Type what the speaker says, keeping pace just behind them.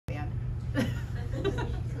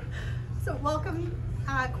So welcome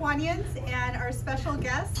Kiwanians, and our special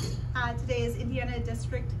guest today is Indiana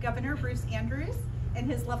District Governor Bruce Andrews and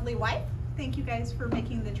his lovely wife. Thank you guys for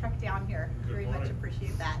making the trek down here. Very much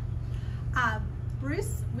appreciate that.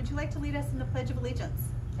 Bruce, would you like to lead us in the Pledge of Allegiance?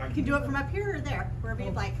 You can do it from up here or there, wherever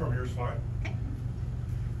you'd like. From here's fine. Okay.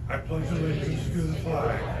 I pledge allegiance to the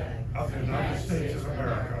flag of the United States of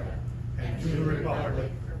America and to the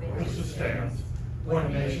republic which stands,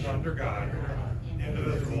 one nation under God,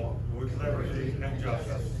 indivisible, with liberty and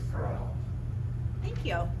justice for all. Thank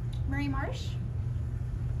you. Mary Marsh?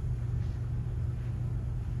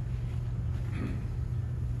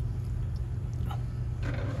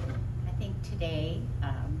 I think today,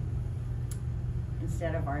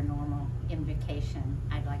 instead of our normal invocation,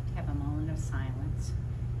 I'd like to have a moment of silence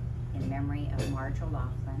in memory of Marge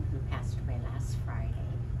O'Loughlin, who passed away last Friday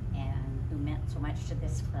and who meant so much to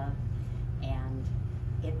this club, and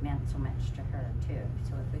it meant so much to her too.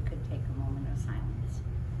 So if we could take a moment of silence.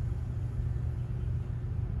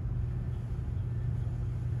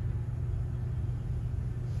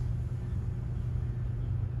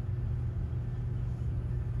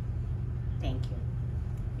 Thank you.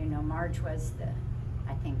 You know, Marge was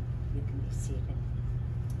I think you can be seated.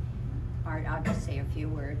 Marge, I'll just say a few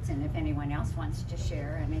words, and if anyone else wants to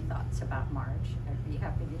share any thoughts about Marge, I'd be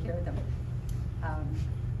happy to hear them.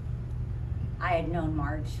 I had known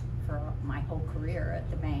Marge for my whole career at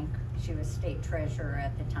the bank. She was state treasurer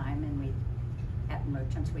at the time, and we, at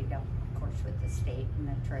Merchants, we dealt, of course, with the state and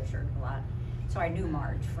the treasurer a lot. So I knew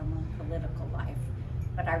Marge from a political life,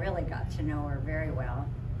 but I really got to know her very well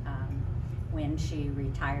when she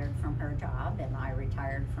retired from her job and I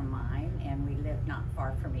retired from mine, and we lived not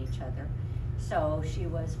far from each other. So she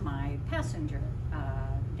was my passenger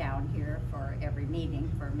down here for every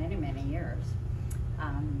meeting for many, many years.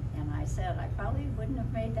 And I said I probably wouldn't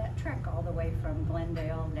have made that trek all the way from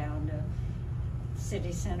Glendale down to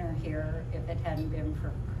City Center here if it hadn't been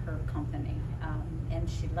for her company. And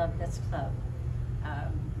she loved this club.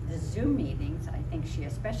 The Zoom meetings, I think she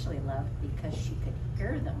especially loved because she could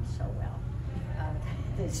hear them so well.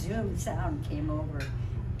 The Zoom sound came over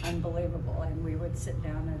unbelievable, and we would sit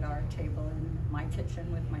down at our table in my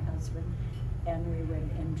kitchen with my husband, and we would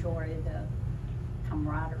enjoy the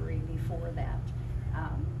camaraderie before that.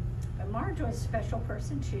 But Marge was a special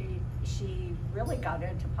person. She really got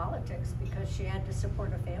into politics because she had to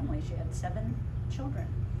support a family. She had 7 children,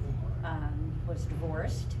 was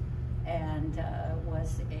divorced, and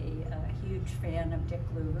was a huge fan of Dick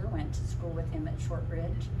Lugar, went to school with him at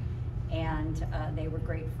Shortridge, and they were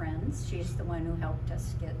great friends. She's the one who helped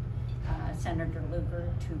us get Senator Lugar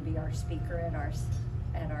to be our speaker at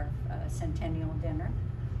our centennial dinner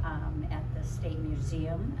at the State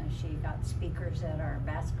Museum. She got speakers at our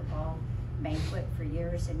basketball banquet for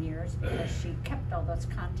years and years because she kept all those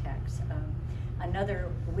contacts. Another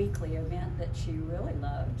weekly event that she really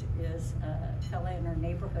loved is a fella in her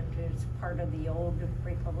neighborhood who's part of the old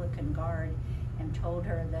Republican Guard, and told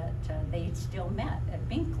her that they still met at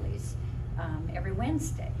Binkley's every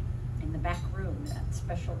Wednesday in the back room, that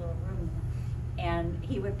special little room there. And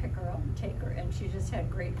he would pick her up and take her, and she just had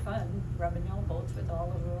great fun rubbing elbows with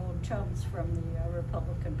all of her old chums from the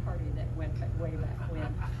Republican Party that went way back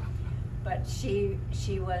when. But she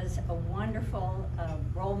was a wonderful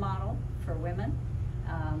role model for women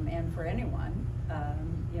and for anyone.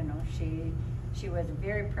 You know, she was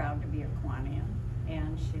very proud to be a Kiwanian,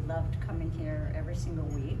 and she loved coming here every single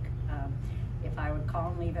week. If I would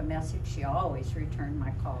call and leave a message, she always returned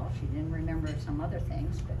my call. She didn't remember some other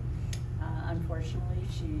things, but unfortunately,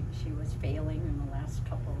 she was failing in the last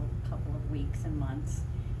couple of weeks and months.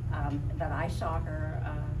 But I saw her,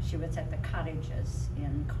 she was at the Cottages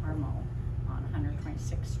in Carmel on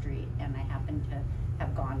 126th Street, and I happened to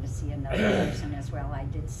have gone to see another person as well. I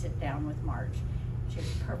did sit down with Marge.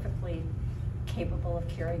 She's perfectly capable of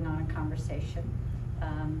carrying on a conversation.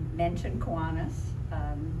 Mentioned Kiwanis,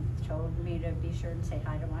 told me to be sure and say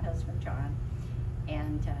hi to my husband, John.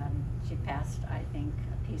 And she passed, I think,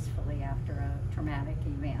 peacefully after a traumatic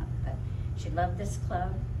event. But she loved this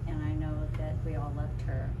club, and I know that we all loved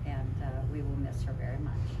her, and we will miss her very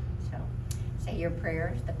much. So say your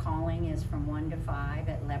prayers. The calling is from 1 to 5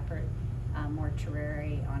 at Leopard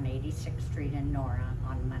Mortuary on 86th Street in Nora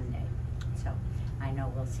on Monday. So I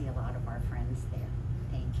know we'll see a lot of our friends there.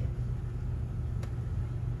 Thank you.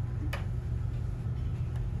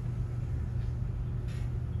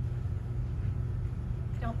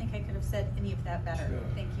 I don't think I could have said any of that better.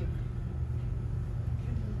 Yeah. Thank you.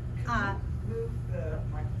 Move the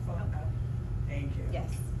microphone up. Thank you.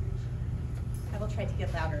 Yes. I will try to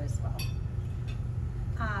get louder as well.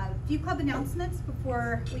 Few club announcements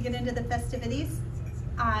before we get into the festivities.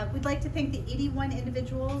 We'd like to thank the 81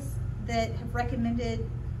 individuals that have recommended,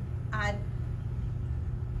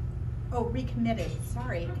 recommitted,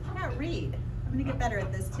 sorry, I cannot read. I'm gonna get better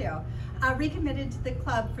at this too. Recommitted to the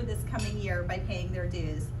club for this coming year by paying their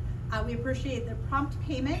dues. We appreciate the prompt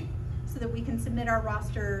payment so that we can submit our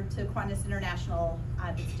roster to Kiwanis International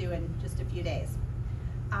that's due in just a few days.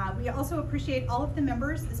 We also appreciate all of the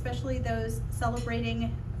members, especially those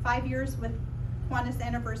celebrating 5 years with Kiwanis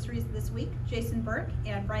anniversaries this week, Jason Burke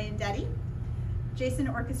and Brian Deddy. Jason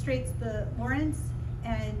orchestrates the Lawrence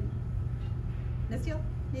and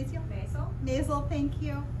Nasal, thank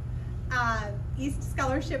you. East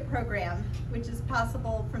Scholarship Program, which is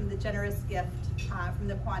possible from the generous gift from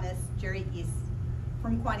the Kiwanis Jerry East,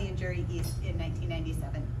 from Kwani and Jerry East in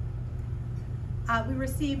 1997. We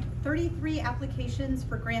received 33 applications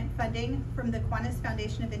for grant funding from the Kiwanis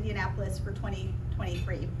Foundation of Indianapolis for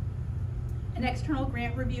 2023. An external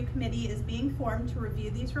grant review committee is being formed to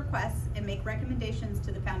review these requests and make recommendations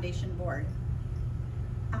to the foundation board.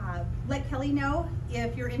 Let Kelly know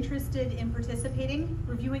if you're interested in participating.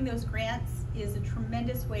 Reviewing those grants is a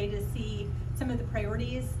tremendous way to see some of the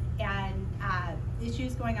priorities and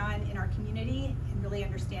issues going on in our community and really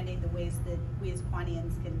understanding the ways that we as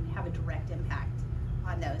Kiwanians can have a direct impact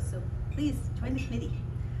on those. So please join the committee.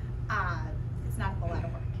 It's not a whole lot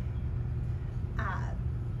of work.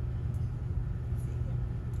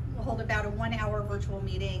 We'll hold about a 1-hour virtual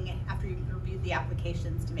meeting after you've reviewed the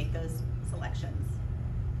applications to make those selections.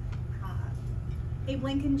 Abe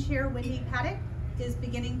Lincoln Chair Wendy Paddock is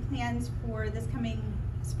beginning plans for this coming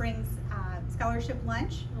spring's scholarship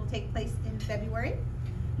lunch. It will take place in February.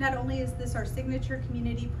 Not only is this our signature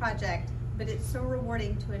community project, but it's so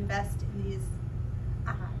rewarding to invest in these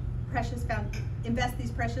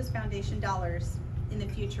these precious foundation dollars in the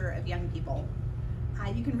future of young people.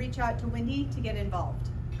 You can reach out to Wendy to get involved.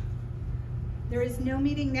 There is no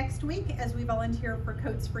meeting next week as we volunteer for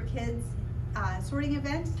Coats for Kids sorting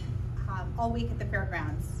event all week at the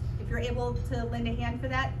fairgrounds. If you're able to lend a hand for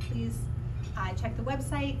that, please check the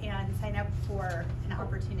website and sign up for an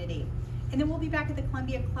opportunity. And then we'll be back at the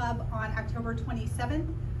Columbia Club on October 27th,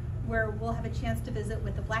 where we'll have a chance to visit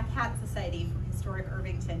with the Black Hat Society from Historic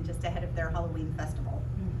Irvington just ahead of their Halloween festival.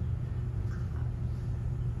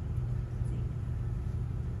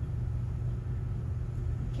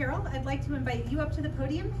 Carol, I'd like to invite you up to the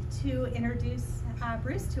podium to introduce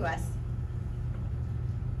Bruce to us.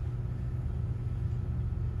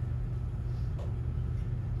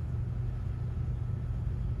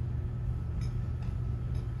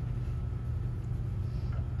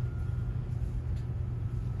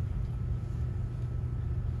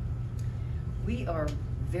 We are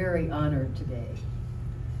very honored today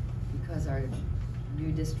because our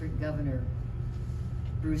new district governor,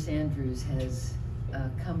 Bruce Andrews, has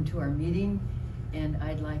come to our meeting, and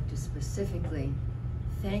I'd like to specifically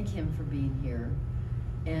thank him for being here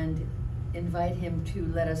and invite him to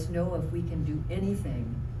let us know if we can do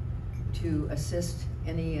anything to assist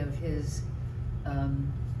any of his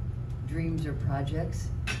dreams or projects.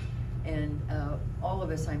 And all of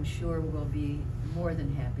us, I'm sure, will be more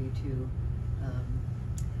than happy to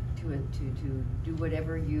do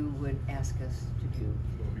whatever you would ask us to do.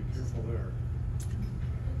 So be careful there.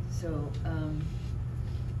 So,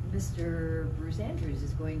 Mr. Bruce Andrews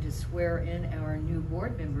is going to swear in our new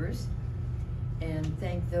board members and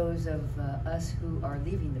thank those of us who are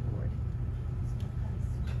leaving the board.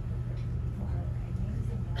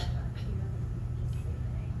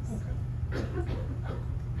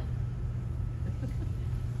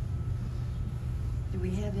 Do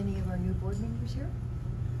we have any of our new board members here?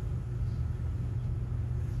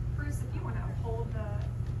 Bruce, if you want to hold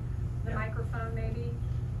the microphone, maybe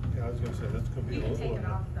Yeah, I was gonna say, that's gonna be you a can little take it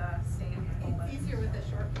one. off the stand. and hold it. It's easier with a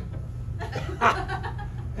short.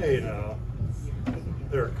 Hey now,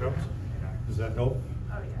 there it comes. Does that help?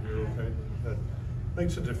 Oh, yeah. You're okay? That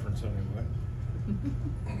makes a difference anyway.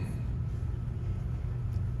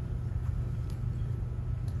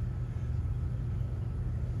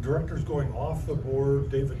 Directors going off the board,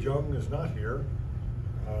 David Young is not here.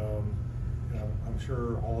 I'm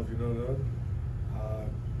sure all of you know that.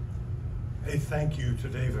 A thank you to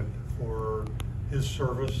David for his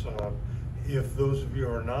service. If those of you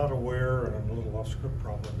are not aware, and I'm a little off script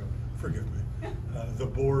probably, forgive me. The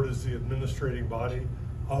board is the administrating body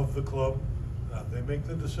of the club. They make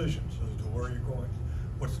the decisions as to where you're going,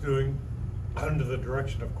 what's doing, under the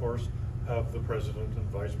direction, of course, of the president and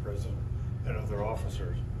vice president and other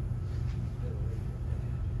officers.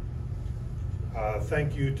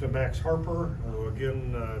 Thank you to Max Harper, who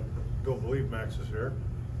again, don't believe Max is here,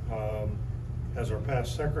 as our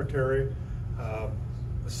past secretary.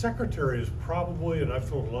 The secretary is probably, and I've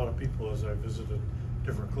told a lot of people as I visited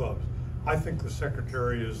different clubs, I think the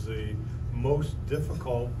secretary is the most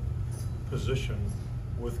difficult position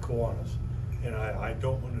with Kiwanis. And I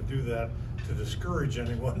don't want to do that to discourage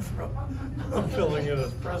anyone from filling in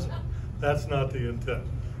as president. That's not the intent.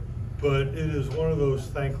 But it is one of those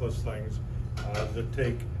thankless things that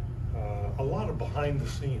take a lot of behind the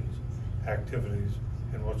scenes activities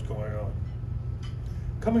and what's going on.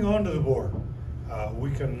 Coming onto the board,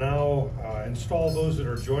 we can now install those that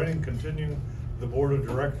are joining, continuing the board of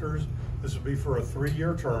directors. This will be for a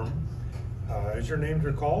 3-year term. As your names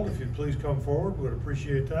are called, if you'd please come forward, we'd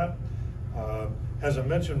appreciate that. As I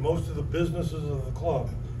mentioned, most of the businesses of the club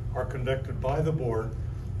are conducted by the board,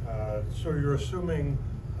 so you're assuming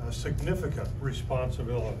significant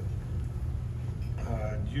responsibility.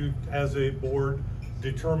 You, as a board,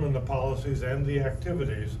 determine the policies and the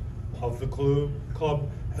activities of the club,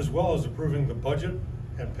 as well as approving the budget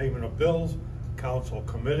and payment of bills. Council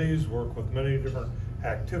committees work with many different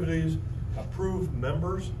activities, approve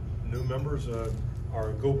members. New members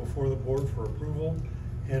go before the board for approval,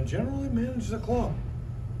 and generally manage the club.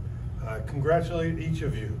 Congratulate each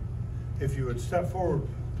of you. If you would step forward,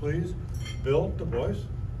 please. Bill Du Bois.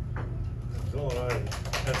 Bill and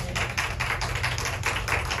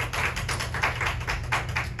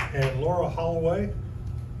and Laura Holloway.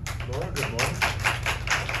 Laura, good morning.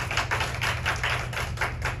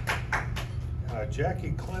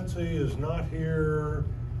 Jackie Clancy is not here.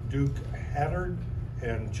 Duke Haddard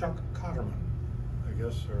and Chuck Cotterman, I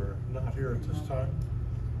guess, are not here at this time.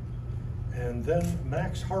 And then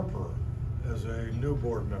Max Harper as a new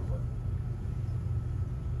board member.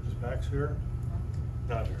 Is Max here?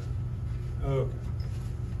 Not here. Okay.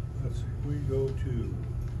 Let's see. We go to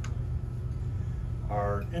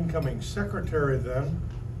our incoming secretary then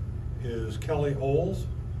is Kelly Holes.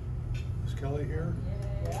 Is Kelly here?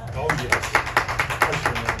 Yeah. Oh, yes. That's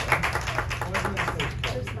your name, huh?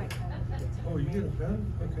 Here's my pen. Oh, you get a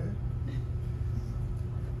pen? Okay.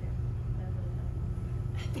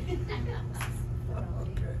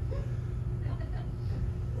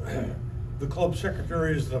 The club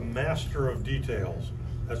secretary is the master of details.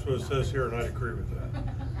 That's what it says here, and I agree with that.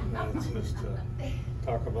 It's just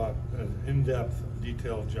talk about an in-depth,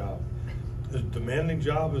 detailed job. It's a demanding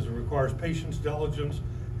job as it requires patience, diligence,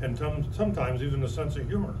 and sometimes even a sense of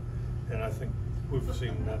humor. And I think we've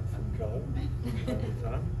seen that from Kelly all the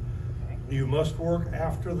time. You must work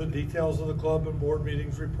after the details of the club and board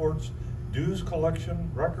meetings, reports, dues collection,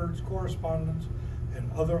 records, correspondence,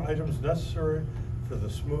 and other items necessary for the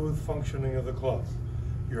smooth functioning of the club.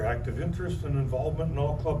 Your active interest and involvement in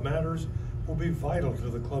all club matters will be vital to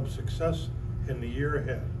the club's success in the year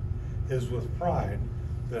ahead. It is with pride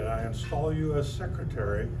that I install you as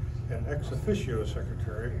secretary and ex officio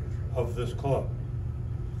secretary of this club.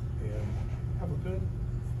 And have a pen.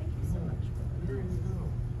 Thank you so much. There you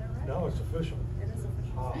go. Now it's official. It is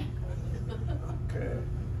official. Ah. Okay.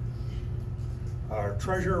 Our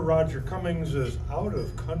treasurer, Roger Cummings, is out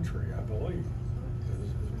of country, I believe,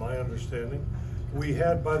 is my understanding. We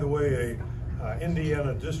had, by the way, a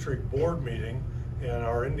Indiana District Board meeting, and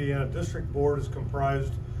our Indiana District Board is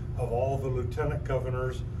comprised of all the lieutenant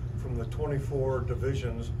governors from the 24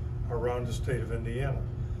 divisions around the state of Indiana.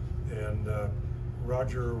 And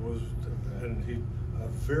Roger was, and he, a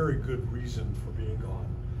very good reason for being gone,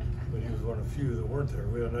 but he was one of the few that weren't there.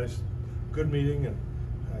 We had a nice, good meeting, and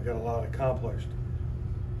got a lot accomplished.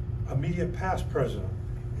 Immediate past president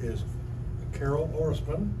is Carol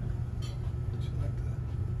Orisman. Would you like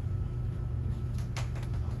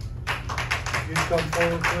to? Please come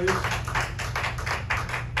forward, please.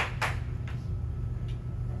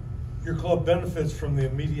 Your club benefits from the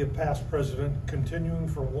immediate past president continuing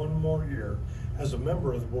for one more year as a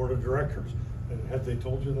member of the board of directors. And had they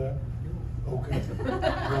told you that? Okay.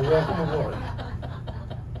 You're welcome aboard.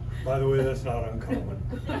 By the way, that's not uncommon,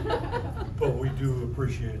 but we do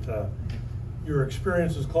appreciate that. Your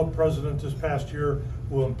experience as club president this past year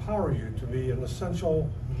will empower you to be an essential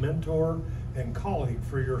mentor and colleague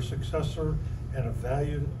for your successor and a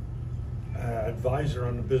valued advisor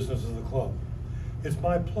on the business of the club. It's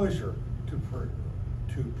my pleasure to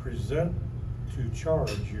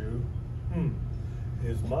charge you. It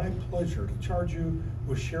is my pleasure to charge you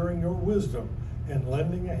with sharing your wisdom and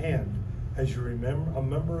lending a hand as you remember a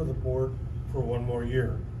member of the board for one more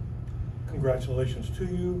year. Congratulations to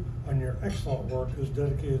you on your excellent work as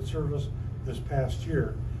dedicated service this past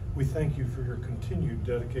year. We thank you for your continued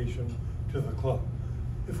dedication to the club.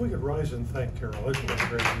 If we could rise and thank Carol, it's been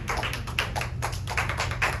great.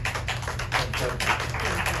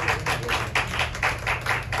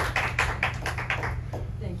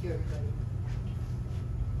 Thank you, everybody.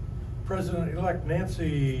 President-elect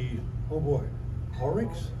Nancy, oh boy,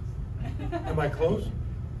 Ulrichs? Am I close?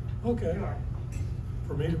 Okay.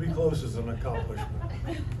 For me to be close is an accomplishment.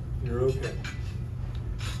 You're okay.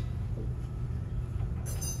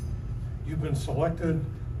 You've been selected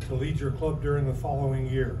to lead your club during the following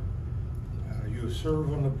year. You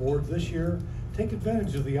serve on the board this year. Take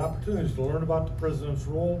advantage of the opportunities to learn about the president's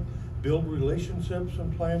role, build relationships,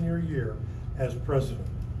 and plan your year as president,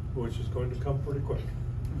 which is going to come pretty quick.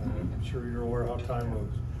 I'm sure you're aware how time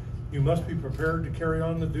moves. You must be prepared to carry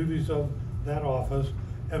on the duties of that office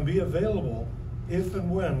and be available if and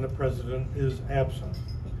when the president is absent.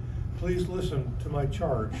 Please listen to my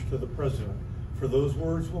charge to the president, for those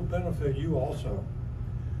words will benefit you also.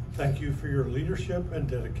 Thank you for your leadership and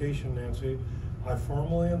dedication, Nancy. I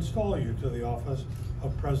formally install you to the office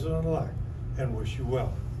of President-elect and wish you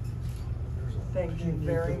well. Thank you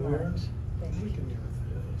very much. Thank you. We can do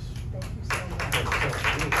this. Thank you so much.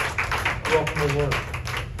 Welcome aboard.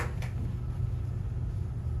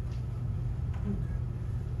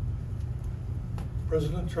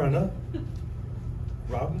 President Trenna,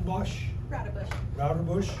 Raudenbush,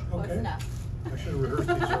 Raudenbush. okay. Close enough. I should have rehearsed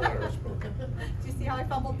these earlier, I suppose. Do you see how I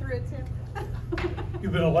fumbled through it, Tim?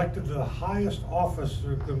 You've been elected to the highest office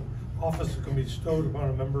that can be bestowed upon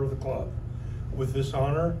a member of the club. With this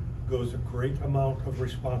honor goes a great amount of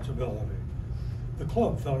responsibility. The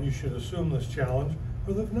club felt you should assume this challenge,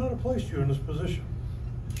 or they've not placed you in this position.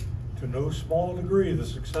 To no small degree, the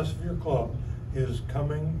success of your club this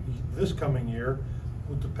coming year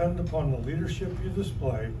will depend upon the leadership you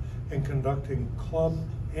display in conducting club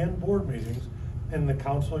and board meetings and the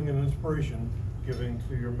counseling and inspiration giving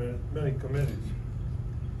to your many committees.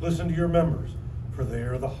 Listen to your members, for they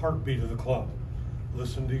are the heartbeat of the club.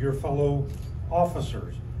 Listen to your fellow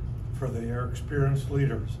officers, for they are experienced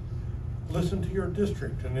leaders. Listen to your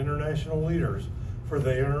district and international leaders, for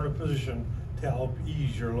they are in a position to help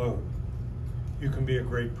ease your load. You can be a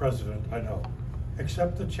great president, I know.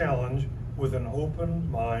 Accept the challenge with an open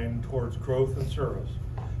mind towards growth and service.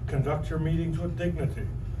 Conduct your meetings with dignity,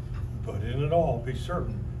 but in it all, be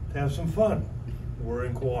certain to have some fun. We're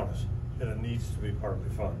in Kiwanis, and it needs to be partly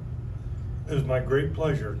fun. It is my great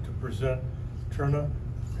pleasure to present Trenna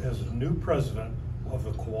as the new president of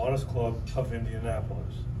the Kiwanis Club of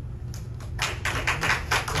Indianapolis.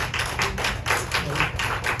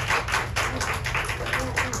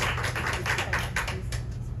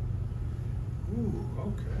 Ooh,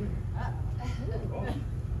 okay. Oh.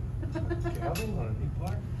 Gavel on a neat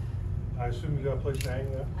plaque. I assume you got a place to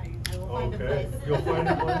hang that? I will find a Okay, place. you'll find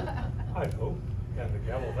a place? I hope. And the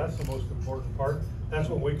gavel, that's the most important part. That's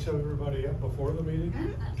what wakes everybody up before the meeting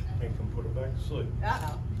and can put them back to sleep.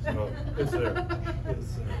 Uh-oh. So, it's there.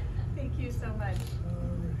 It's there. Thank you so much.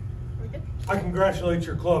 We're good? I congratulate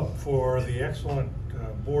your club for the excellent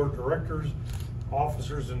board directors,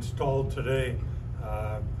 officers installed today.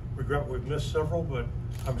 Regret we've missed several, but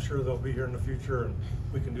I'm sure they'll be here in the future and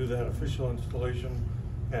we can do that official installation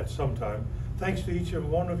at some time. Thanks to each and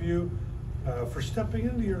one of you for stepping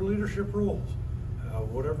into your leadership roles,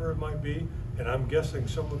 whatever it might be. And I'm guessing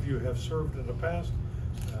some of you have served in the past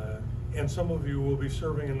and some of you will be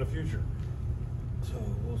serving in the future. So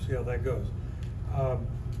we'll see how that goes.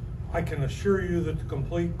 I can assure you that the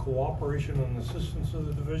complete cooperation and assistance of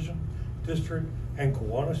the division, district, and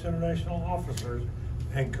Kiwanis International officers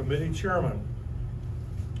and committee chairman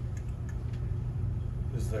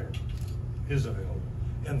is available.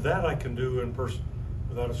 And that I can do in person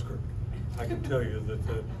without a script. I can tell you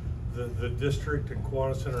that the district and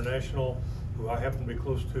Kiwanis International, who I happen to be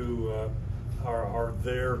close to, are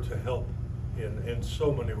there to help in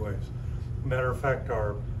so many ways. Matter of fact,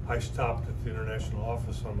 I stopped at the international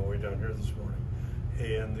office on my way down here this morning,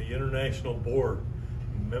 and the international board,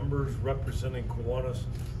 members representing Kiwanis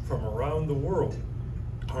from around the world,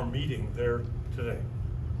 are meeting there today.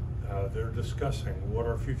 They're discussing what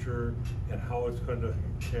our future and how it's going to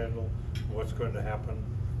handle, what's going to happen.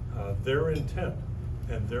 Their intent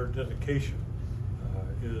and their dedication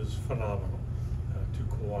is phenomenal to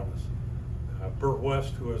Kiwanis. Burt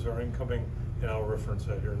West, who is our incoming, and I'll reference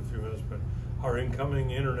that here in a few minutes, but our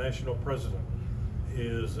incoming international president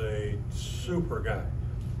is a super guy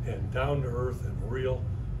and down to earth and real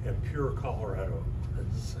and pure Colorado.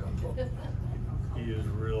 So, he is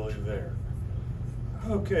really there.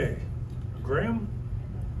 Okay, Graham?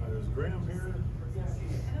 Is Graham here?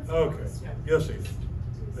 Okay, yes, he is.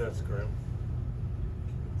 That's Graham.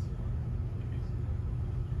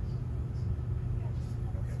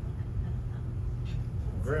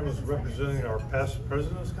 Graham is representing our past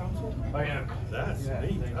President's Council? I am. That's Yeah,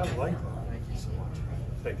 neat. thank I you. like that. Thank you so much.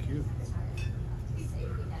 Thank you.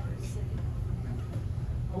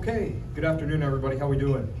 Okay, good afternoon, everybody. How we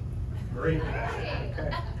doing? Great.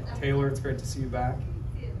 Okay. Taylor, it's great to see you back.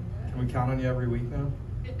 Can we count on you every week now?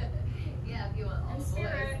 Yeah, if you want all the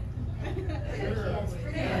Spirit. boys.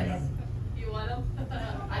 Yes. You want them?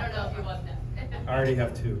 I don't know if you want them. I already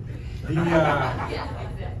have two. Yeah,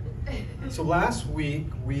 exactly. So last week,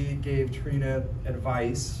 we gave Trina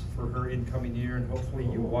advice for her incoming year, and hopefully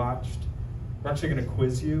you watched. We're actually going to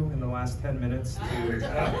quiz you in the last 10 minutes to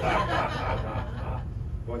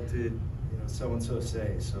what did so-and-so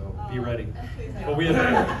say, so be ready. But we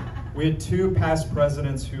had two past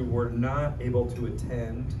presidents who were not able to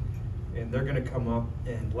attend, and they're going to come up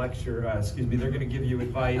and lecture, they're going to give you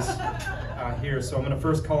advice here. So I'm going to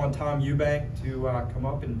first call on Tom Eubank to come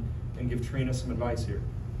up and give Trina some advice here.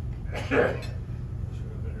 Should have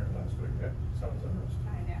been here last week. That sounds interesting.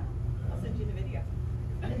 I know. I'll send you the video.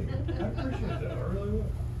 I appreciate that, I really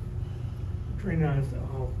would. Trina,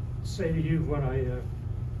 I'll say to you what I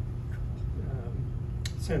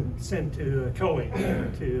sent to Kelly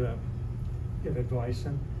to give advice,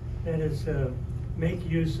 and that is make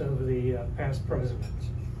use of the past presidents.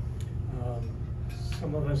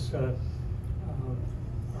 Some of us are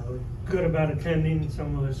good about attending,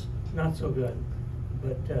 some of us not so good,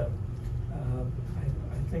 but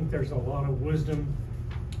I think there's a lot of wisdom,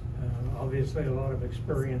 obviously a lot of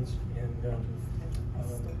experience, and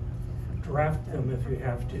draft them if you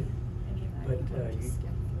have to, but you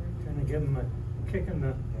kind of give them a kick in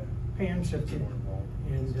the pants if you,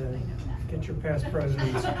 and get your past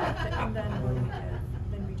presidents.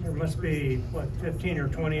 There must be, what, 15 or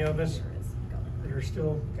 20 of us that are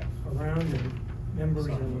still around and members,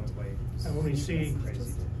 and I only see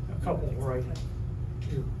a couple right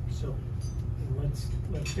here, so let's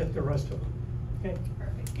get the rest of them. Okay.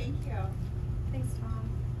 Perfect. Thank you. Thanks, Tom.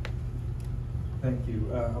 Thank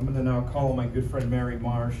you. I'm going to now call on my good friend Mary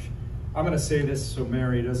Marsh. I'm going to say this so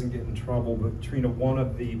Mary doesn't get in trouble, but Trina, one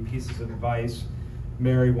of the pieces of advice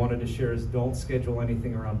Mary wanted to share is don't schedule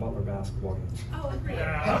anything around Butler basketball games. Oh, great.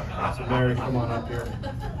 So Mary, come on up here.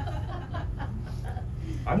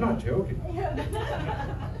 I'm not joking.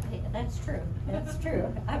 That's true. That's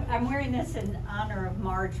true. I'm wearing this in honor of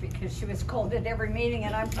Marge because she was cold at every meeting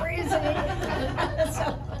and I'm freezing.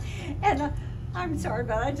 I'm sorry,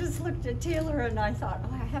 but I just looked at Taylor and I thought,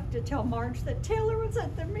 oh, I have to tell Marge that Taylor was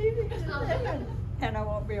at the meeting today, and I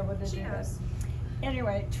won't be able to do this.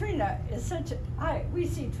 Anyway, Trina is we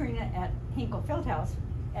see Trina at Hinkle Fieldhouse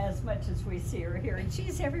as much as we see her here, and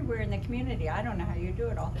she's everywhere in the community. I don't know how you do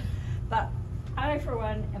it all, but I, for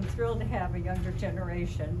one, am thrilled to have a younger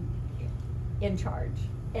generation in charge.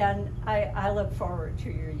 And I look forward to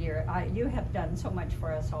your year. You have done so much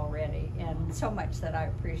for us already, and so much that I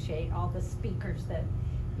appreciate. All the speakers that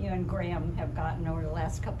you and Graham have gotten over the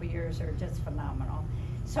last couple of years are just phenomenal.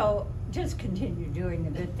 So just continue doing the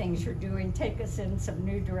good things you're doing. Take us in some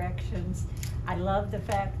new directions. I love the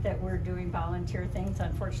fact that we're doing volunteer things.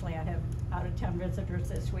 Unfortunately, I have out-of-town visitors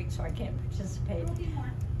this week, so I can't participate.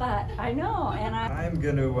 But I know, and I'm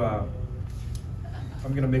going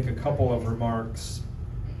to make a couple of remarks.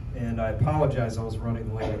 And I apologize, I was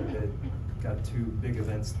running late. I got two big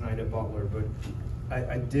events tonight at Butler, but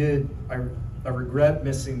I regret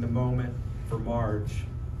missing the moment for Marge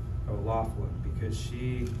O'Laughlin because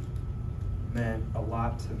she meant a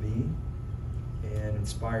lot to me and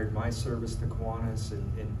inspired my service to Kiwanis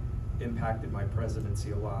and impacted my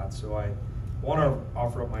presidency a lot. So I want to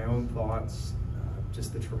offer up my own thoughts,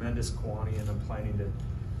 just a tremendous Kiwanian. I'm planning to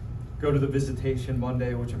go to the visitation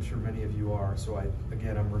Monday, which I'm sure many of you are. So I'm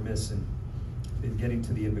remiss in getting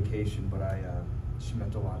to the invocation, but she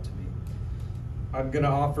meant a lot to me. I'm going to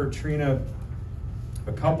offer Trina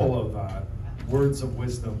a couple of words of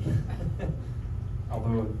wisdom,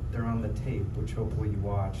 although they're on the tape, which hopefully you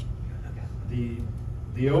watched.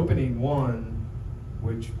 The opening one,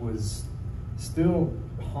 which was still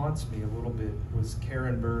haunts me a little bit, was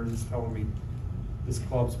Karen Burns telling me, this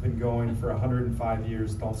club's been going for 105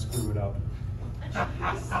 years, don't screw it up.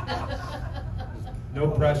 No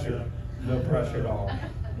pressure at all.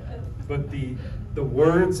 But the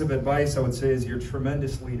words of advice I would say is you're a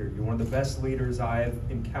tremendous leader. You're one of the best leaders I've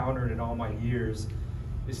encountered in all my years,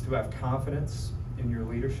 is to have confidence in your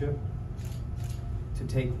leadership, to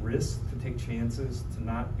take risks, to take chances, to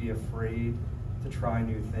not be afraid to try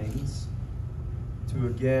new things, to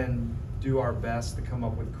again, do our best to come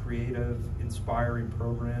up with creative, inspiring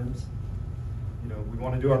programs. We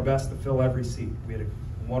want to do our best to fill every seat. We had a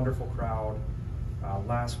wonderful crowd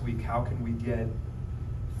last week. How can we get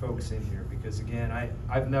folks in here? Because again,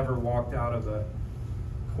 I've never walked out of a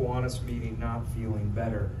Kiwanis meeting not feeling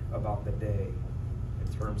better about the day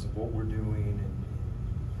in terms of what we're doing and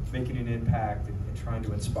making an impact and and trying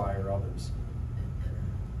to inspire others.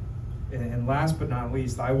 And last but not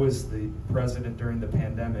least, I was the president during the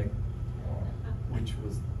pandemic, which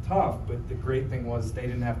was tough, but the great thing was they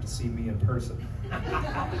didn't have to see me in person.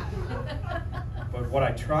 But what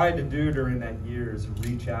I tried to do during that year is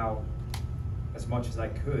reach out as much as I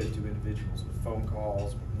could to individuals with phone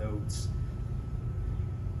calls, with notes.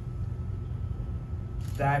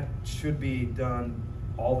 That should be done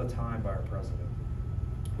all the time by our president.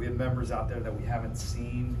 We have members out there that we haven't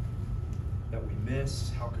seen, that we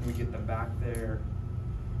miss. How can we get them back there?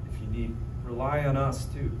 If you need, rely on us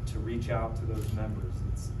too to reach out to those members.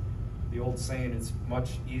 It's the old saying, it's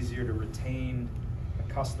much easier to retain a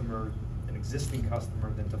customer, an existing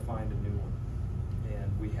customer, than to find a new one.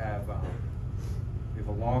 And we have a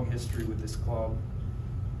long history with this club.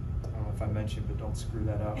 I don't know if I mentioned, but don't screw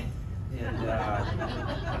that up. And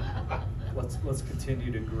let's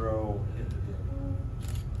continue to grow into the.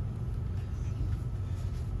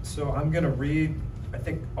 So I'm going to read. I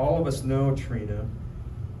think all of us know Trina,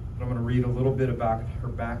 but I'm going to read a little bit about her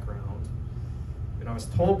background. And I was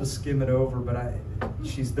told to skim it over, but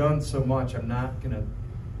she's done so much. I'm not going to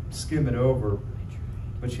skim it over.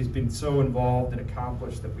 But she's been so involved and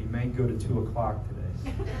accomplished that we may go to 2 o'clock today.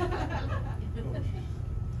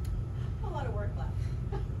 A lot of work left.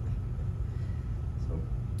 So,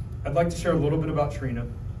 I'd like to share a little bit about Trina.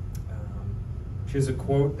 She has a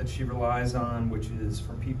quote that she relies on, which is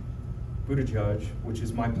from Pete Buttigieg, which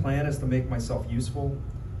is, "My plan is to make myself useful,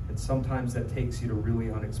 and sometimes that takes you to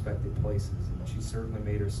really unexpected places." And she certainly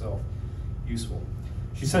made herself useful.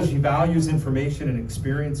 She says she values information and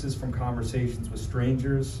experiences from conversations with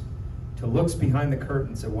strangers to looks behind the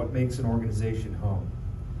curtains at what makes an organization home.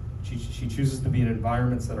 She chooses to be in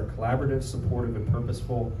environments that are collaborative, supportive, and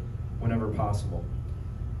purposeful whenever possible.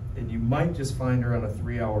 And you might just find her on a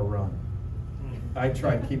 3-hour run. I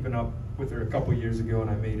tried keeping up with her a couple years ago, and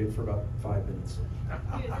I made it for about 5 minutes.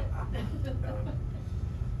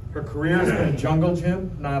 Her career has been a jungle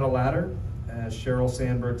gym, not a ladder, as Sheryl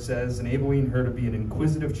Sandberg says, enabling her to be an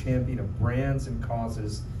inquisitive champion of brands and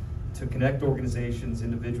causes, to connect organizations,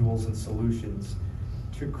 individuals, and solutions,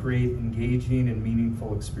 to create engaging and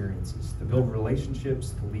meaningful experiences, to build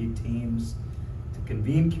relationships, to lead teams, to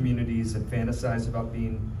convene communities, and fantasize about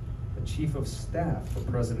being the chief of staff for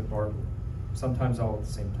President Bartlett, sometimes all at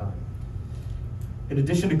the same time. In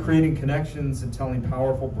addition to creating connections and telling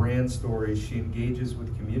powerful brand stories, she engages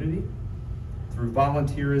with community. Through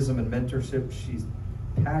volunteerism and mentorship, she's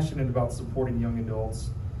passionate about supporting young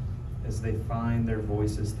adults as they find their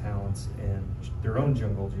voices, talents, and their own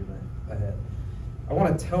jungle gym ahead. I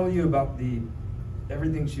want to tell you about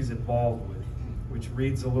everything she's involved with, which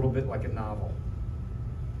reads a little bit like a novel.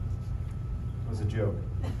 It was a joke.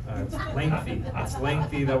 It's lengthy. It's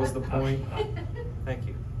lengthy. That was the point. Thank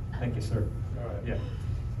you. Thank you, sir. All right. Yeah.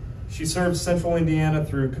 She serves Central Indiana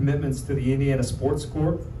through commitments to the Indiana Sports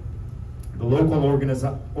Corps, the local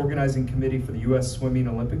organizing committee for the U.S. Swimming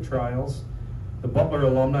Olympic Trials, the Butler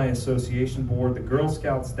Alumni Association Board, the Girl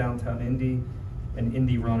Scouts Downtown Indy, and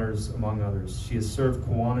Indy Runners, among others. She has served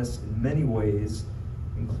Kiwanis in many ways,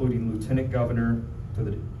 including Lieutenant Governor to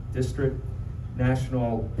the district,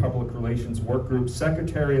 National Public Relations Work Group,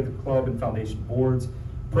 Secretary of the Club and Foundation Boards,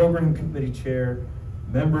 Program Committee Chair,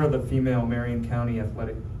 member of the Female Marion County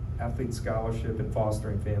Athlete Scholarship, and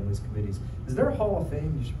Fostering Families Committees. Is there a Hall of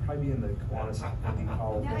Fame? You should probably be in the Kiwanis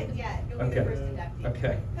Hall of Fame. Not yet. You'll be the first inductee.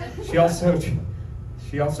 Okay.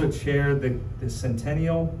 She also chaired the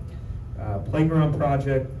Centennial Playground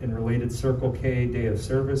Project and related Circle K Day of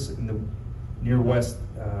Service in the near West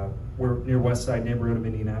Side neighborhood of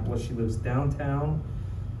Indianapolis. She lives downtown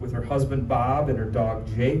with her husband Bob and her dog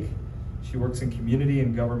Jake. She works in community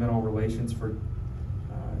and governmental relations for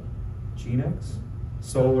GeneX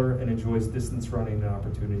Solar, and enjoys distance running and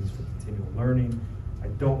opportunities for continual learning. I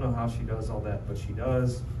don't know how she does all that, but she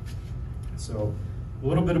does. So a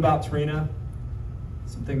little bit about Trina,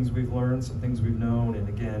 some things we've learned, some things we've known, and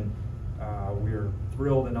again, we're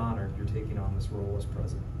thrilled and honored you're taking on this role as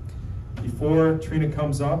president. Before Trina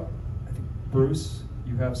comes up, I think Bruce,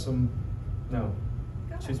 you have some, no,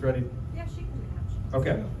 she's ready? Yeah, she can do that.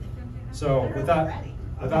 Okay, so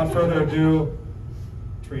without further ado,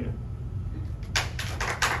 Trina.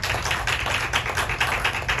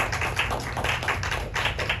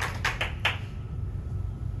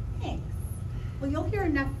 Well, you'll hear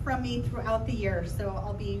enough from me throughout the year, so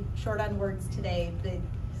I'll be short on words today.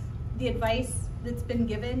 The advice that's been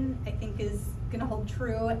given, I think, is going to hold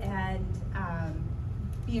true and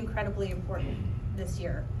be incredibly important this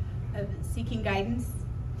year. Of seeking guidance,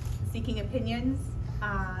 seeking opinions,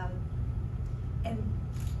 and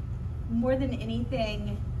more than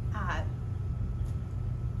anything,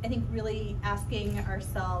 I think really asking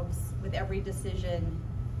ourselves with every decision,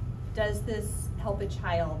 does this help a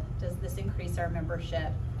child? Does this increase our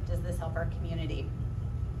membership? Does this help our community?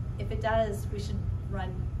 If it does, we should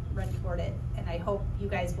run toward it, and I hope you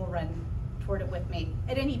guys will run toward it with me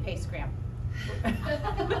at any pace, Graham.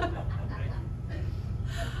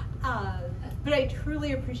 But I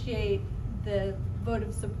truly appreciate the vote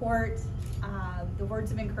of support, the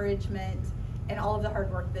words of encouragement, and all of the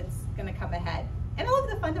hard work that's going to come ahead, and all of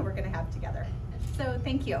the fun that we're going to have together. So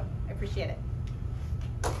thank you. I appreciate it.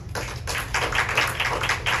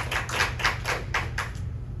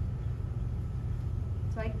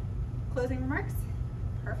 So closing remarks?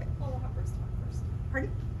 Perfect. Well, we'll have Bruce talk first.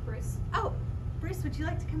 Pardon? Bruce. Oh, Bruce, would you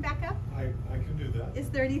like to come back up? I can do that. Is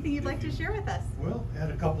there anything you'd like to share with us? Well,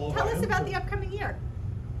 had a couple of Tell us items about that- the upcoming year.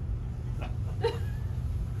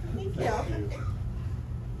 Thank you.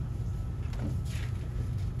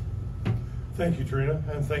 Thank you, Trina,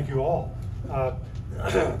 and thank you all.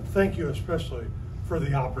 Thank you especially for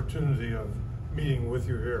the opportunity of meeting with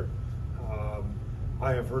you here.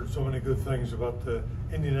 I have heard so many good things about the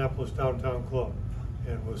Indianapolis Downtown Club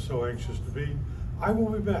and was so anxious to be. I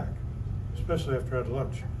will be back, especially after I had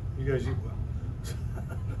lunch. You guys eat well.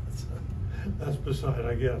 That's beside,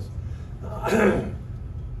 I guess.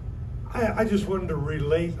 I just wanted to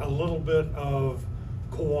relate a little bit of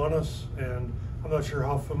Kiwanis, and I'm not sure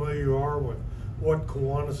how familiar you are with what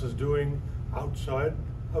Kiwanis is doing outside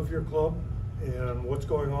of your club and what's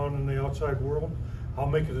going on in the outside world. I'll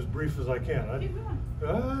make it as brief as I can.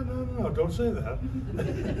 No, don't say that.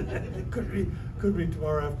 It could be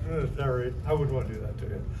tomorrow afternoon at that rate. I wouldn't want to do that to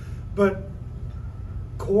you. But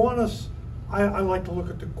Kiwanis, I like to look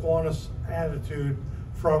at the Kiwanis attitude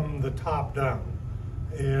from the top down.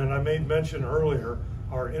 And I made mention earlier,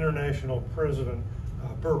 our international president,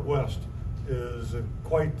 Bert West, is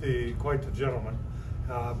quite the gentleman.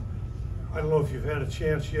 I don't know if you've had a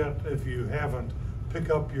chance yet. If you haven't, pick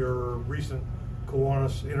up your recent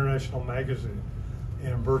Kiwanis International magazine,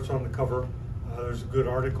 and Bert's on the cover. There's a good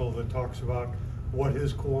article that talks about what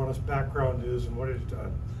his Kiwanis background is and what he's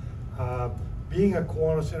done. Being a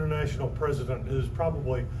Kiwanis International president is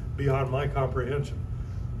probably beyond my comprehension,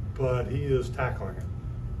 but he is tackling it,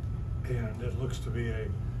 and it looks to be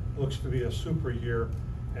a super year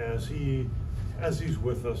as he's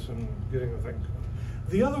with us and getting the thing going.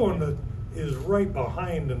 The other one that is right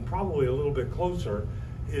behind and probably a little bit closer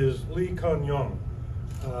is Lee Kun Young.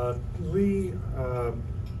 Lee,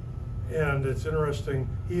 and it's interesting,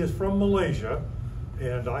 he is from Malaysia,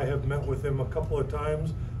 and I have met with him a couple of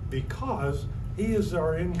times because he is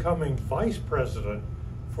our incoming vice president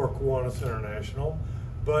for Kiwanis International,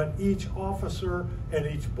 but each officer and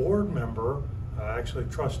each board member, actually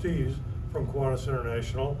trustees from Kiwanis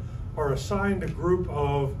International, are assigned a group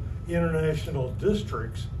of international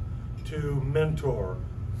districts to mentor,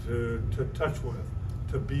 to touch with,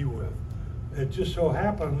 to be with. It just so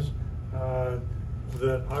happens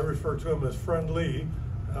that I refer to him as Friend Lee,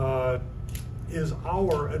 is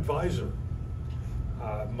our advisor.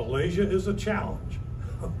 Malaysia is a challenge,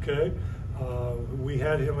 okay? We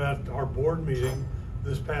had him at our board meeting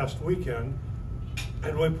this past weekend,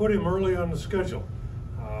 and we put him early on the schedule.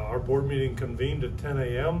 Our board meeting convened at 10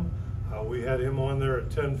 a.m. We had him on there at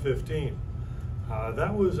 10:15.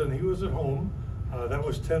 And he was at home. That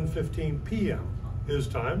was 10:15 p.m. his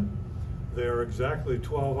time. They are exactly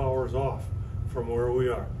 12 hours off from where we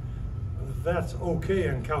are. That's okay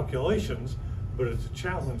in calculations, but it's a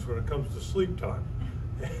challenge when it comes to sleep time.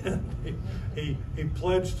 And he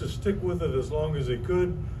pledged to stick with it as long as he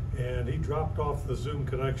could, and he dropped off the Zoom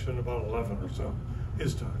connection about 11 or so,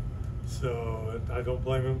 his time. So I don't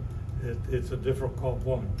blame him. It's a difficult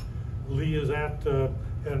one. Lee is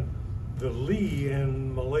and the Lee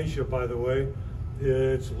in Malaysia, by the way,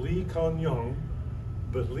 it's Lee Kun Young,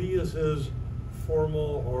 but Lee is his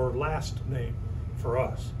formal or last name for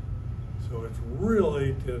us. So it's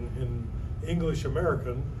really in English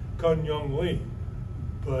American, Kun Young Lee,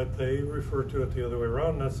 but they refer to it the other way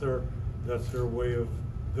around. That's their way of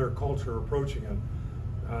their culture approaching it.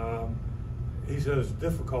 He says it's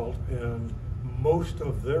difficult, and most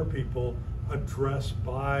of their people address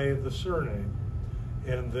by the surname,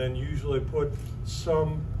 and then usually put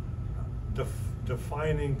some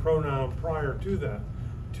defining pronoun prior to that,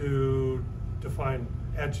 to define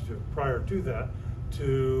adjective prior to that,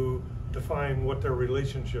 to define what their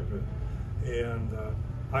relationship is. And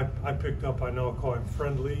I picked up, I now call him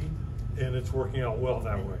Friendly, and it's working out well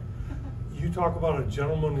that way. You talk about a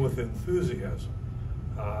gentleman with enthusiasm.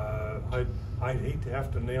 I'd hate to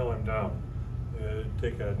have to nail him down,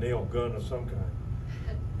 take a nail gun of some kind.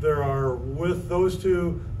 There are, with those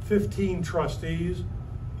two, 15 trustees,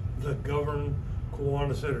 that govern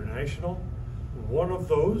Kiwanis International. One of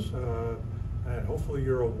those, and hopefully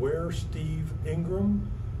you're aware, Steve Ingram,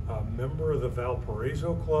 a member of the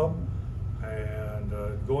Valparaiso Club, and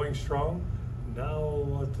going strong,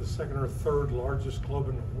 now at the second or third largest club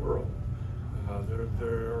in the world.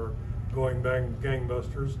 They're going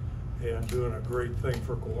gangbusters and doing a great thing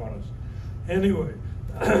for Kiwanis. Anyway,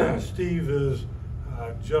 Steve is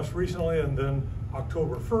just recently, and then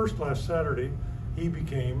October 1st, last Saturday, he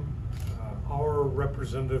became our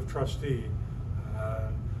representative trustee.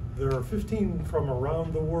 There are 15 from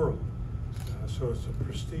around the world, so it's a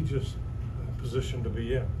prestigious position to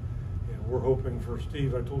be in. And we're hoping for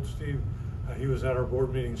Steve. I told Steve, he was at our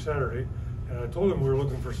board meeting Saturday, and I told him we were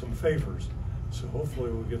looking for some favors. So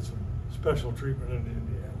hopefully we'll get some special treatment in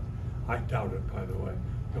Indiana. I doubt it, by the way,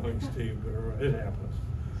 knowing Steve, but it happens.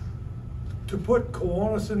 To put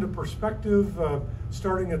Kiwanis into perspective,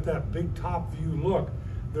 starting at that big top view look,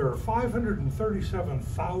 there are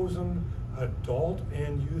 537,000 adult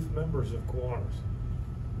and youth members of Kiwanis.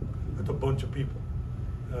 That's a bunch of people.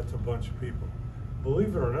 That's a bunch of people.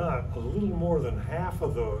 Believe it or not, a little more than half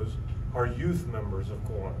of those are youth members of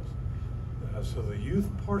Kiwanis. So the youth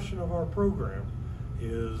portion of our program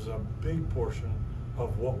is a big portion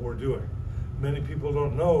of what we're doing. Many people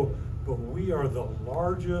don't know, but we are the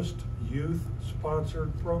largest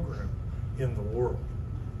youth-sponsored program in the world.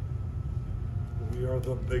 We are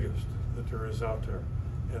the biggest that there is out there.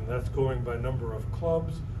 And that's going by number of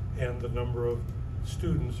clubs and the number of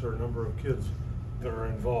students or number of kids that are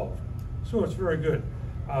involved. So it's very good.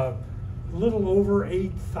 Little over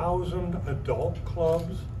 8,000 adult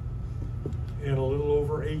clubs and a little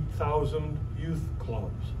over 8,000 youth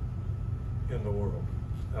clubs in the world.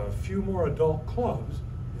 A few more adult clubs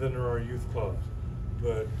than there are youth clubs,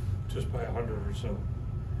 but just by 100 or so.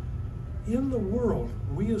 In the world,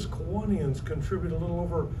 we as Kiwanians contribute a little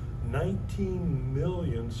over 19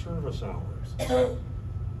 million service hours.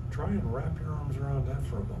 Try and wrap your arms around that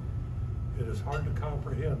for a moment. It is hard to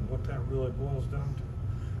comprehend what that really boils down to.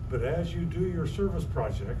 But as you do your service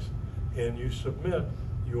projects and you submit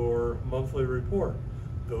your monthly report,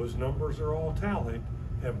 those numbers are all tallied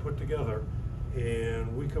and put together,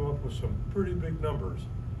 and we come up with some pretty big numbers.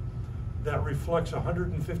 That reflects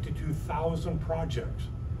 152,000 projects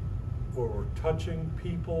where we're touching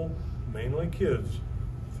people, mainly kids,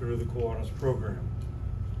 through the Kiwanis program.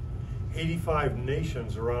 85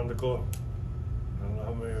 nations around the globe. I don't know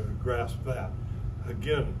how many of you grasp that.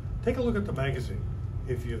 Again, take a look at the magazine.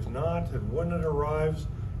 If you've not, and when it arrives,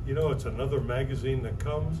 you know it's another magazine that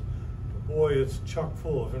comes. But boy, it's chock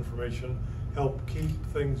full of information. Help keep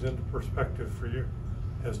things into perspective for you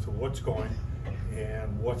as to what's going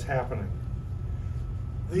and what's happening.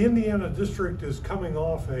 The Indiana District is coming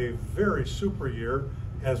off a very super year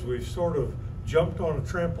as we've sort of jumped on a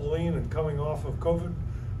trampoline and coming off of COVID,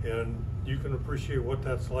 and you can appreciate what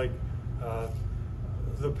that's like.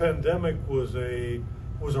 The pandemic was a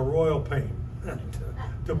royal pain,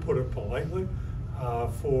 to put it politely,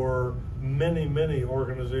 for many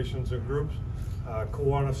organizations and groups,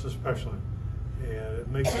 Kiwanis especially, and it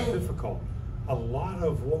makes it difficult. A lot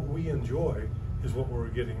of what we enjoy is what we're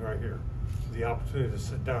getting right here. The opportunity to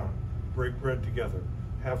sit down, break bread together,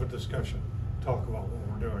 have a discussion, talk about what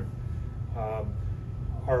we're doing.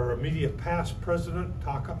 Our immediate past president,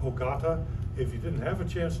 Taka Ogata, if you didn't have a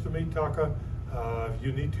chance to meet Taka,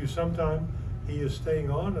 you need to sometime. He is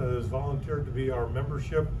staying on and has volunteered to be our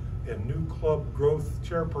membership and new club growth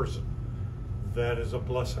chairperson. That is a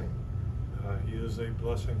blessing. He is a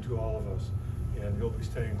blessing to all of us, and he'll be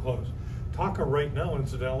staying close. Taka right now,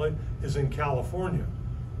 incidentally, is in California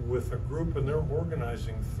with a group, and they're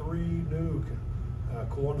organizing 3 new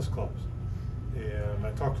Kiwanis clubs. And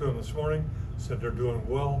I talked to them this morning, said they're doing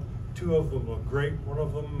well. 2 of them look great. One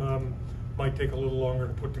of them might take a little longer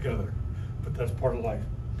to put together, but that's part of life,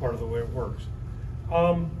 part of the way it works.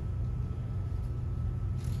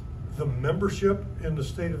 The membership in the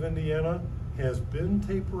state of Indiana has been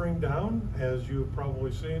tapering down, as you've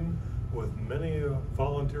probably seen with many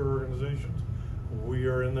volunteer organizations. We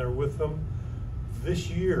are in there with them. This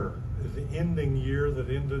year, the ending year that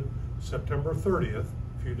ended September 30th,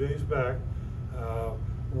 a few days back,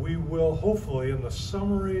 we will hopefully, in the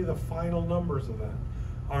summary, the final numbers of that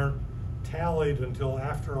aren't tallied until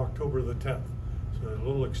after October the 10th. So a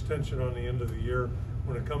little extension on the end of the year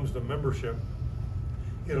when it comes to membership.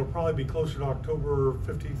 It'll probably be closer to October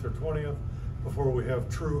 15th or 20th before we have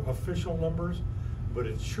true official numbers, but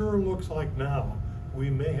it sure looks like now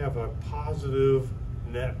we may have a positive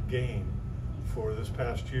net gain for this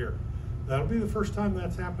past year. That'll be the first time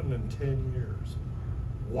that's happened in 10 years.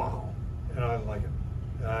 Wow, and I like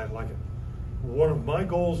it. I like it. One of my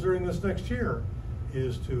goals during this next year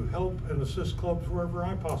is to help and assist clubs wherever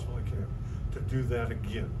I possibly can to do that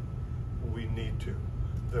again. We need to.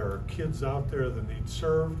 There are kids out there that need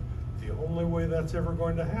served. The only way that's ever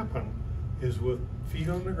going to happen is with feet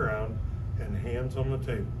on the ground and hands on the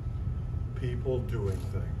table. People doing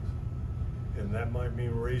things. And that might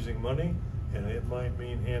mean raising money, and it might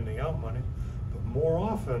mean handing out money, but more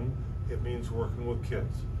often it means working with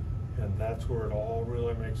kids. And that's where it all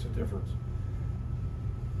really makes a difference.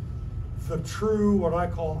 The true, what I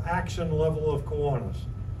call action level of Kiwanis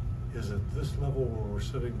is at this level where we're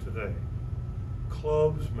sitting today.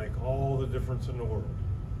 Clubs make all the difference in the world.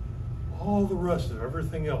 All the rest of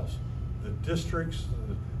everything else, the districts,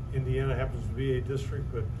 Indiana happens to be a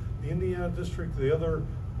district, but the Indiana district, the other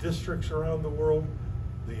districts around the world,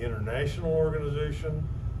 the international organization,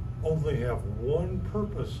 only have one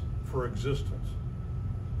purpose for existence,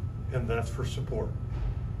 and that's for support.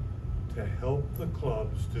 To help the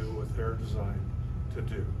clubs do what they're designed to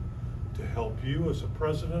do. To help you as a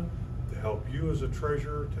president, to help you as a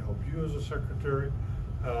treasurer, to help you as a secretary,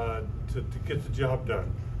 to get the job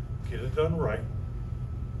done. Get it done right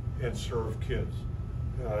and serve kids.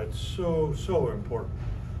 It's so, so important.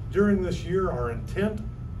 During this year, our intent,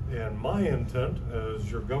 and my intent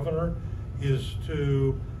as your governor, is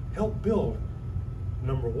to help build,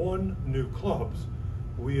 number one, new clubs.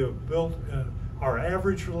 We have built, our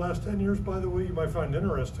average for the last 10 years, by the way, you might find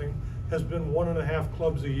interesting, has been 1.5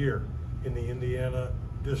 clubs a year in the Indiana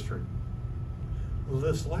district.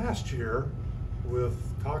 This last year, with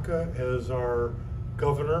Taka as our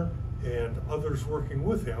governor and others working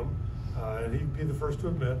with him, and he'd be the first to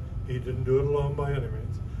admit he didn't do it alone by any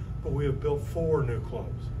means, but we have built 4 new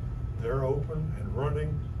clubs. They're open and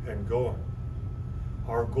running and going.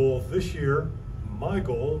 Our goal this year, my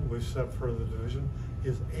goal we've set for the division,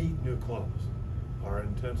 is 8 new clubs. Our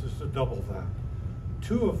intent is to double that.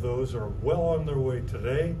 2 of those are well on their way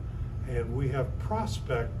today, and we have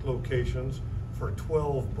prospect locations for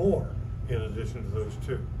 12 more in addition to those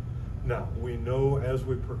 2. Now, we know as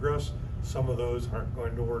we progress, some of those aren't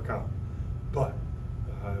going to work out. But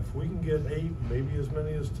if we can get 8, maybe as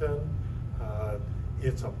many as 10,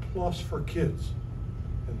 it's a plus for kids.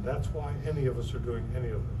 And that's why any of us are doing any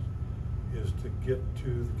of this, is to get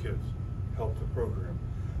to the kids, help the program.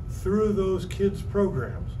 Through those kids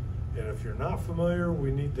programs, and if you're not familiar,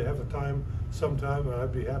 we need to have a time sometime, and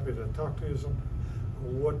I'd be happy to talk to you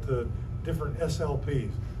what the different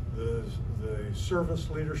SLPs, the service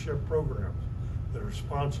leadership programs that are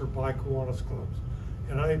sponsored by Kiwanis clubs.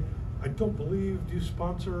 And I don't believe, do you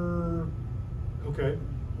sponsor, okay,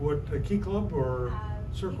 what, a Key Club or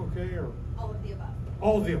Circle K or? All of the above.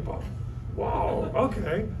 All of the above. Wow,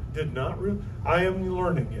 okay. Did not really, I am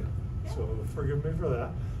learning it, so forgive me for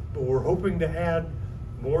that. But we're hoping to add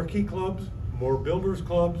more Key Clubs, more Builders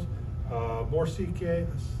Clubs, more CKI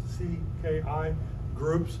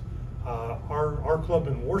groups. Our club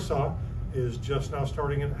in Warsaw is just now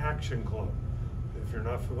starting an Action Club. If you're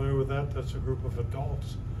not familiar with that, that's a group of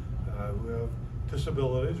adults who have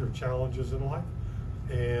disabilities or challenges in life.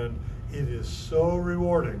 And it is so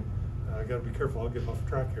rewarding. I gotta be careful, I'll get off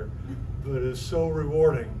track here. But it is so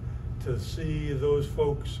rewarding to see those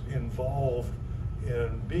folks involved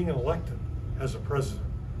in being elected as a president,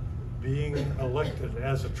 being elected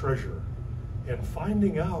as a treasurer, and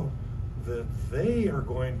finding out that they are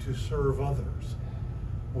going to serve others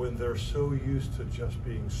when they're so used to just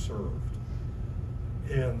being served.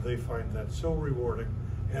 And they find that so rewarding,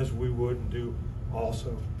 as we would do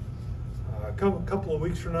also. A couple of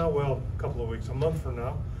weeks from now, well, a month from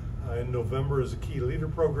now, in November is a Key Leader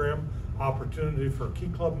Program, opportunity for Key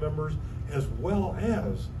Club members as well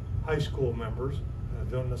as high school members,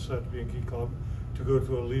 don't necessarily have to be in Key Club, to go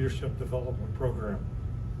to a leadership development program.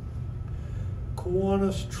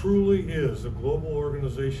 Kiwanis truly is a global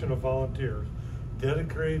organization of volunteers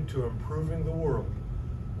dedicated to improving the world,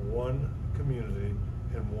 one community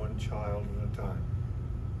and one child at a time.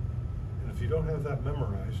 And if you don't have that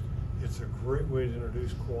memorized, it's a great way to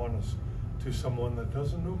introduce Kiwanis to someone that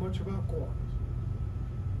doesn't know much about Kiwanis.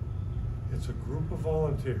 It's a group of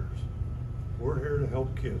volunteers. We're here to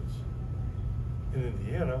help kids. In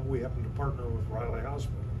Indiana, we happen to partner with Riley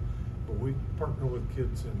Hospital, but we partner with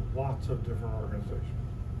kids in lots of different organizations.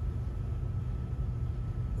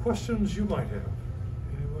 Questions you might have?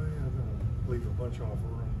 Anyway, I'm gonna leave a bunch off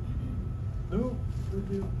around. No? Good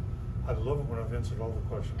deal. I love it when I've answered all the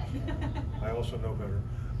questions. I also know better.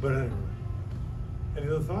 But anyway, any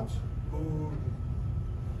other thoughts? Where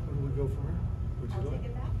do we go from here? Would you I'll like?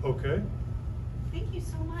 take it back. Okay. Thank you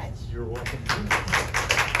so much. You're welcome.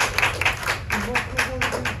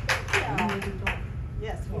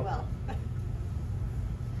 Yes, we will.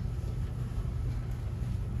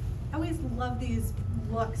 love these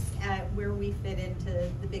looks at where we fit into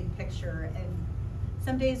the big picture. And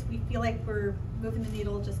some days we feel like we're moving the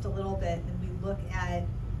needle just a little bit, and we look at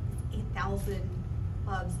 8,000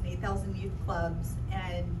 clubs and 8,000 youth clubs,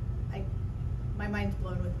 and my mind's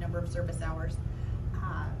blown with the number of service hours.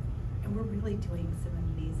 And we're really doing some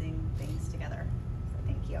amazing things together. So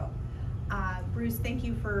thank you. Bruce, thank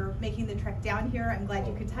you for making the trek down here. I'm glad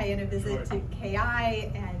you could tie in a visit to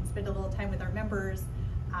KI and spend a little time with our members.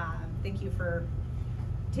 Thank you for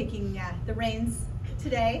taking the reins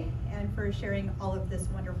today and for sharing all of this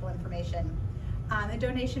wonderful information. A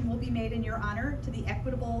donation will be made in your honor to the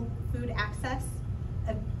Equitable Food Access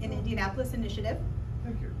in Indianapolis initiative.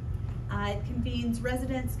 Thank you. It convenes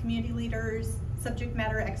residents, community leaders, subject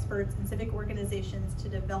matter experts, and civic organizations to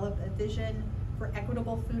develop a vision for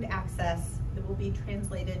equitable food access that will be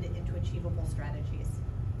translated into achievable strategies.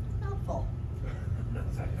 It's a mouthful.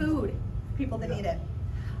 Food, people that need it.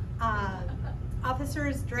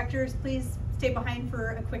 Officers, directors, please stay behind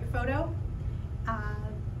for a quick photo.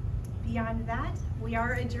 Beyond that, we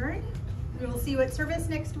are adjourned. We will see you at service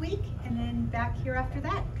next week and then back here after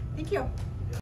that. Thank you.